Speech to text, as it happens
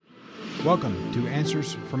Welcome to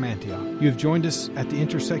Answers from Antioch. You have joined us at the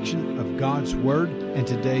intersection of God's Word and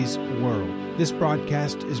today's world. This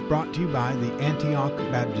broadcast is brought to you by the Antioch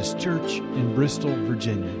Baptist Church in Bristol,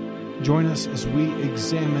 Virginia. Join us as we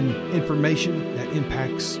examine information that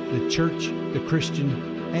impacts the church, the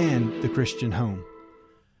Christian, and the Christian home.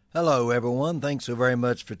 Hello, everyone. Thanks so very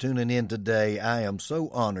much for tuning in today. I am so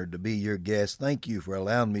honored to be your guest. Thank you for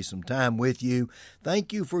allowing me some time with you.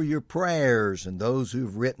 Thank you for your prayers and those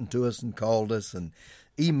who've written to us and called us and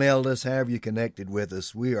emailed us, however you connected with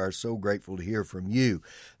us. We are so grateful to hear from you.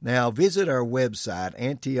 Now, visit our website,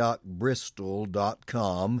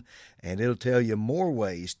 antiochbristol.com, and it'll tell you more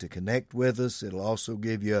ways to connect with us. It'll also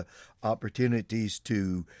give you opportunities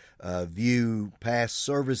to view past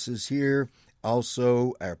services here.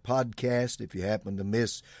 Also, our podcast, if you happen to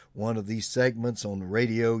miss one of these segments on the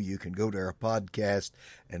radio, you can go to our podcast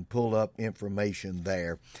and pull up information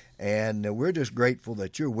there. And we're just grateful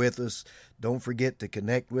that you're with us. Don't forget to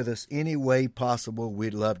connect with us any way possible.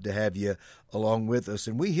 We'd love to have you along with us.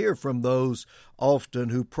 And we hear from those often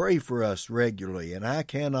who pray for us regularly, and I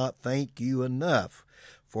cannot thank you enough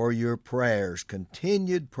for your prayers.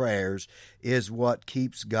 Continued prayers is what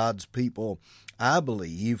keeps God's people, I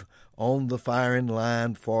believe, on the firing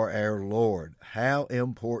line for our Lord. How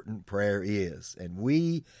important prayer is. And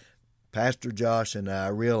we, Pastor Josh and I,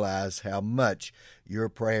 realize how much your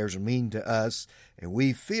prayers mean to us, and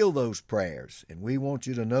we feel those prayers, and we want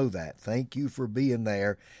you to know that. Thank you for being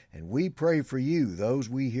there, and we pray for you. Those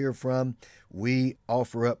we hear from, we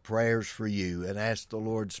offer up prayers for you and ask the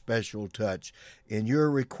Lord's special touch in your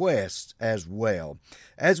requests as well.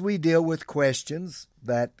 As we deal with questions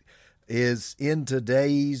that is in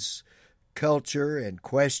today's culture and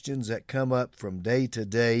questions that come up from day to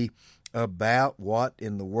day about what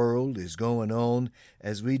in the world is going on,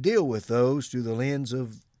 as we deal with those through the lens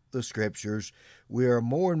of the Scriptures, we are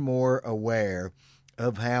more and more aware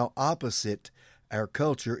of how opposite our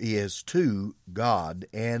culture is to God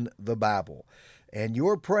and the Bible. And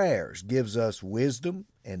your prayers gives us wisdom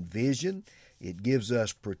and vision. It gives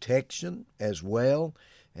us protection as well.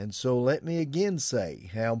 And so let me again say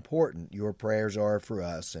how important your prayers are for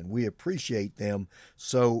us, and we appreciate them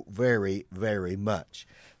so very, very much.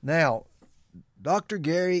 Now, Dr.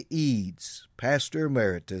 Gary Eads, Pastor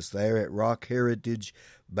Emeritus there at Rock Heritage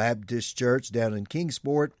Baptist Church down in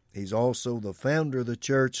Kingsport. He's also the founder of the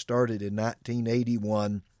church, started in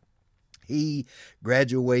 1981. He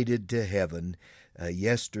graduated to heaven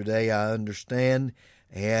yesterday, I understand,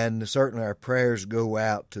 and certainly our prayers go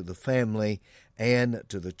out to the family and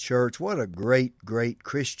to the church. What a great, great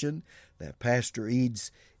Christian that Pastor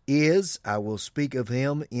Eads is. I will speak of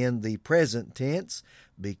him in the present tense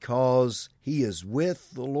because he is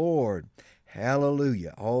with the Lord.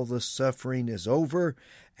 Hallelujah. All the suffering is over,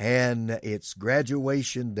 and it's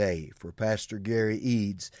graduation day for Pastor Gary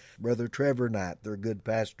Eads. Brother Trevor Knight, their good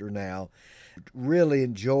pastor now, really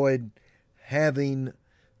enjoyed having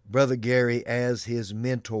Brother Gary as his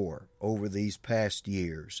mentor over these past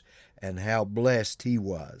years, and how blessed he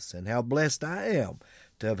was, and how blessed I am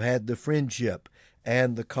to have had the friendship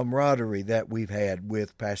and the camaraderie that we've had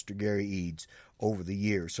with Pastor Gary Eads over the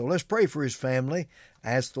years. So let's pray for his family.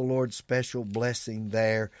 Ask the Lord's special blessing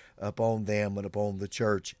there upon them and upon the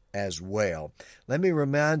church as well. Let me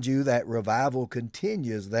remind you that revival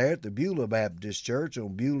continues there at the Beulah Baptist Church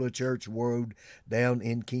on Beulah Church Road down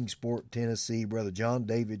in Kingsport, Tennessee. Brother John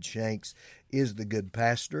David Shanks is the good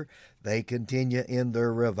pastor. They continue in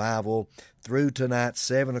their revival through tonight.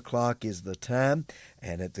 7 o'clock is the time.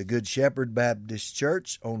 And at the Good Shepherd Baptist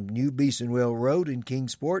Church on New Beesonville Road in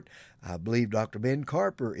Kingsport, I believe Dr. Ben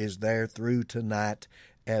Carper is there through tonight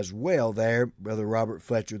as well there. Brother Robert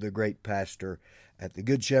Fletcher, the great pastor at the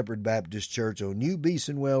Good Shepherd Baptist Church on New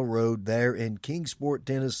Beesonville Road there in Kingsport,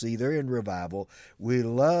 Tennessee. They're in revival. We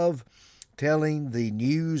love telling the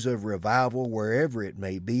news of revival wherever it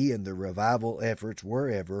may be, and the revival efforts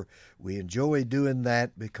wherever. We enjoy doing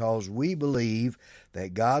that because we believe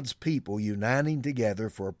that God's people uniting together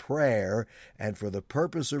for prayer and for the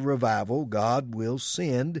purpose of revival, God will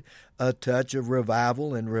send a touch of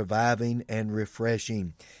revival and reviving and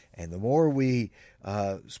refreshing. And the more we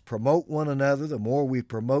promote one another, the more we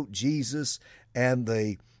promote Jesus and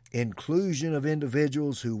the inclusion of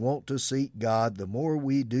individuals who want to seek God, the more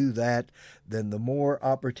we do that, then the more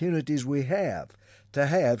opportunities we have to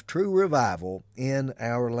have true revival in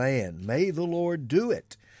our land. May the Lord do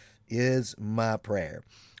it, is my prayer.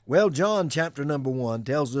 Well, John chapter number 1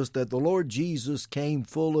 tells us that the Lord Jesus came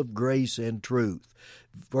full of grace and truth.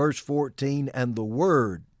 Verse 14, and the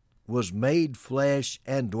Word was made flesh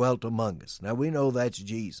and dwelt among us. Now we know that's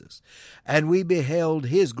Jesus. And we beheld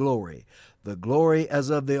his glory, the glory as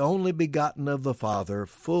of the only begotten of the Father,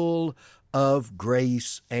 full of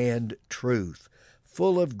grace and truth.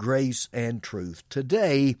 Full of grace and truth.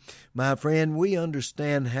 Today, my friend, we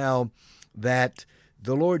understand how that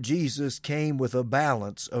the Lord Jesus came with a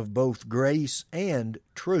balance of both grace and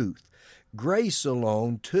truth. Grace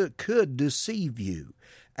alone could deceive you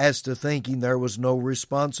as to thinking there was no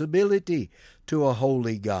responsibility to a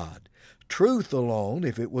holy God. Truth alone,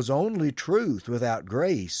 if it was only truth without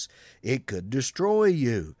grace, it could destroy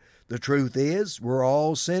you. The truth is, we're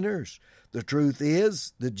all sinners. The truth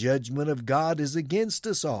is, the judgment of God is against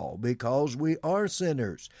us all because we are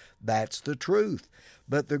sinners. That's the truth.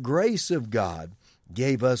 But the grace of God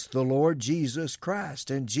gave us the Lord Jesus Christ,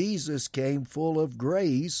 and Jesus came full of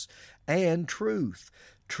grace and truth.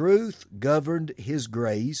 Truth governed His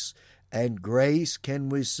grace, and grace, can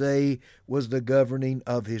we say, was the governing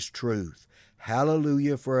of His truth.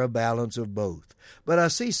 Hallelujah for a balance of both. But I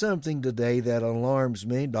see something today that alarms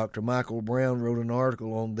me. Dr. Michael Brown wrote an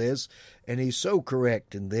article on this, and he's so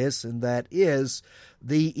correct in this, and that is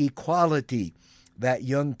the equality that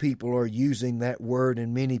young people are using that word,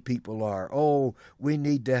 and many people are. Oh, we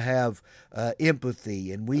need to have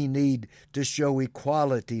empathy, and we need to show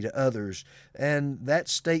equality to others. And that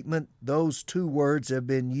statement, those two words have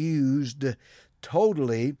been used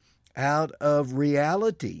totally out of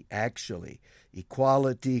reality, actually.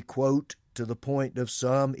 Equality, quote, to the point of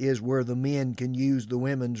some, is where the men can use the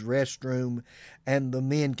women's restroom and the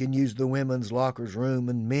men can use the women's lockers room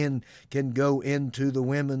and men can go into the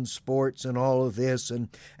women's sports and all of this, and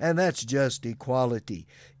that's just equality.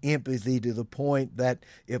 Empathy to the point that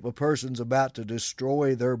if a person's about to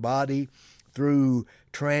destroy their body through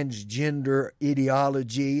transgender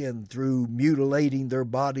ideology and through mutilating their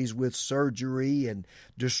bodies with surgery and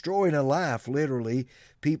destroying a life, literally,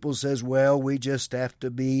 people says, well, we just have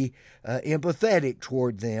to be empathetic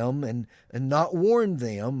toward them and not warn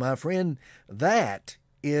them. My friend, that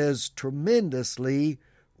is tremendously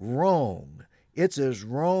wrong. It's as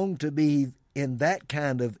wrong to be in that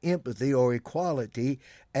kind of empathy or equality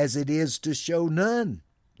as it is to show none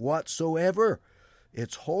whatsoever.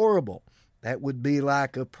 It's horrible. That would be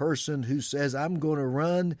like a person who says, I'm going to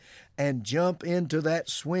run and jump into that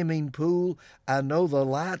swimming pool. I know the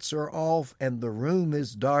lights are off and the room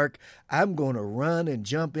is dark. I'm going to run and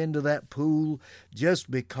jump into that pool just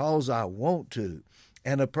because I want to.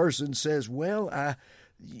 And a person says, well, I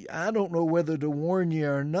don't know whether to warn you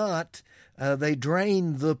or not. They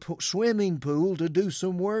drained the swimming pool to do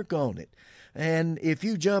some work on it. And if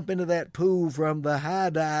you jump into that pool from the high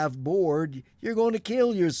dive board, you're going to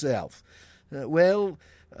kill yourself.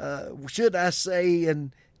 Should I say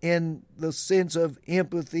in the sense of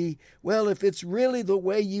empathy, well, if it's really the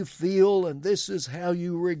way you feel and this is how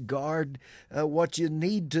you regard what you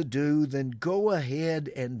need to do, then go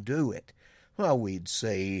ahead and do it. Well, we'd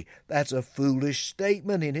say that's a foolish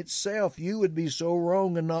statement in itself. You would be so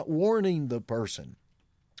wrong in not warning the person.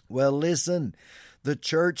 Well, listen, the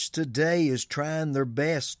church today is trying their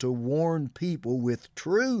best to warn people with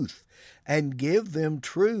truth and give them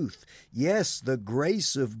truth. Yes, the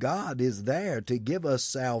grace of God is there to give us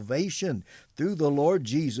salvation through the Lord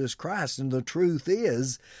Jesus Christ. And the truth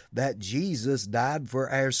is that Jesus died for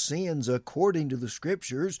our sins according to the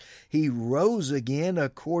Scriptures. He rose again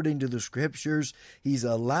according to the Scriptures. He's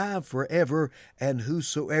alive forever, and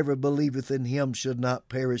whosoever believeth in Him should not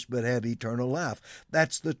perish but have eternal life.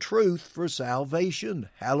 That's the truth for salvation.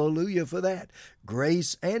 Hallelujah for that.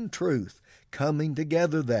 Grace and truth coming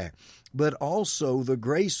together there. But also the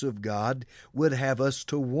grace of God would have us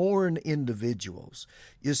to warn individuals.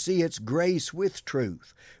 You see, it's grace with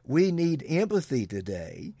truth. We need empathy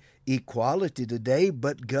today, equality today,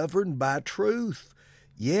 but governed by truth.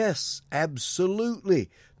 Yes, absolutely.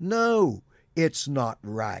 No, it's not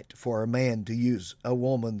right for a man to use a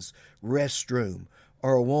woman's restroom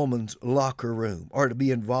or a woman's locker room or to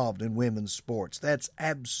be involved in women's sports. That's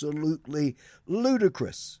absolutely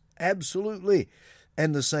ludicrous. Absolutely.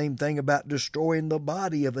 And the same thing about destroying the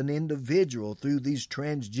body of an individual through these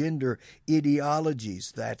transgender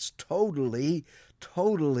ideologies. That's totally,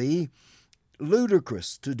 totally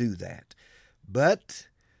ludicrous to do that. But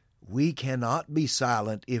we cannot be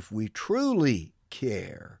silent if we truly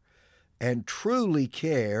care and truly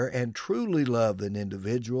love an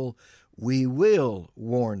individual. We will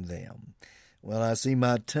warn them. Well, I see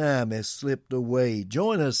my time has slipped away.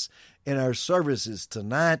 Join us in our services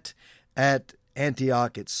tonight at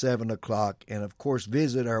Antioch at 7 o'clock. And, of course,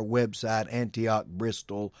 visit our website,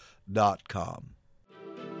 AntiochBristol.com.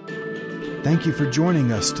 Thank you for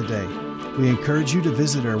joining us today. We encourage you to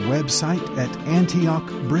visit our website at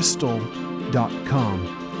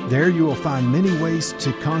AntiochBristol.com. There you will find many ways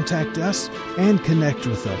to contact us and connect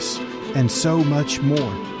with us, and so much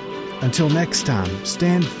more. Until next time,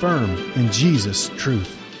 stand firm in Jesus'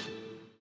 truth.